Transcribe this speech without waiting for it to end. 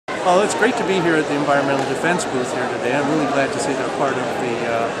Well, it's great to be here at the Environmental Defense booth here today. I'm really glad to see that part of the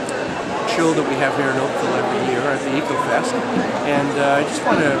show that we have here in Oakville every year at the EcoFest. And I just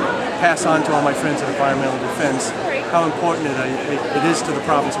want to pass on to all my friends at Environmental Defense how important it is to the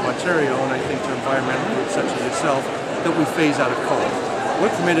province of Ontario, and I think to environmental groups such as yourself, that we phase out of coal.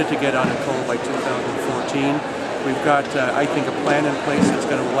 We're committed to get out of coal by 2014. We've got, I think, a plan in place that's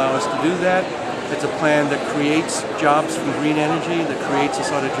going to allow us to do that. It's a plan that creates jobs from green energy, that creates the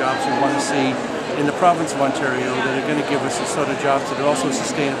sort of jobs we want to see in the province of Ontario, that are going to give us the sort of jobs that are also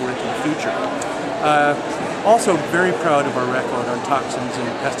sustainable into the future. Also very proud of our record on toxins and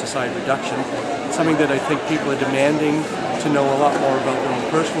pesticide reduction. It's something that I think people are demanding to know a lot more about their own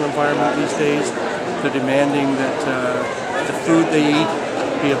personal environment these days. They're demanding that the food they eat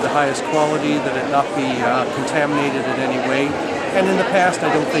be of the highest quality, that it not be contaminated in any way. And in the past,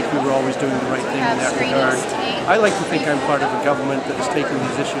 I don't think we were always doing the right thing in that regard. I like to think I'm part of a government that is taking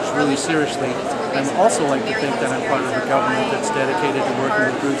these issues really seriously. I also like to think that I'm part of a government that's dedicated to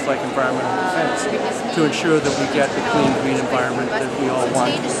working with groups like Environmental Defense to ensure that we get the clean, green environment that we all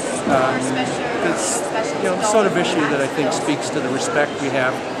want. It's the sort of issue that I think speaks to the respect we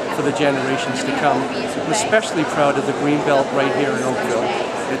have for the generations to come. I'm especially proud of the green belt right here in Oakville.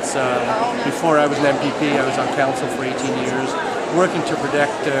 It's before I was an MPP, I was on council for 18 years, working to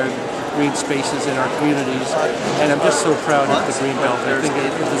protect green spaces in our communities, and I'm just so proud of the green belt. I think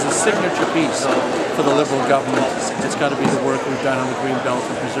if there's a signature piece for the Liberal government, it's got to be the work we've done on the green belt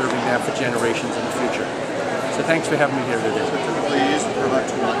and preserving that for generations in the future. So thanks for having me here today. Typically used for about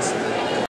 2 months.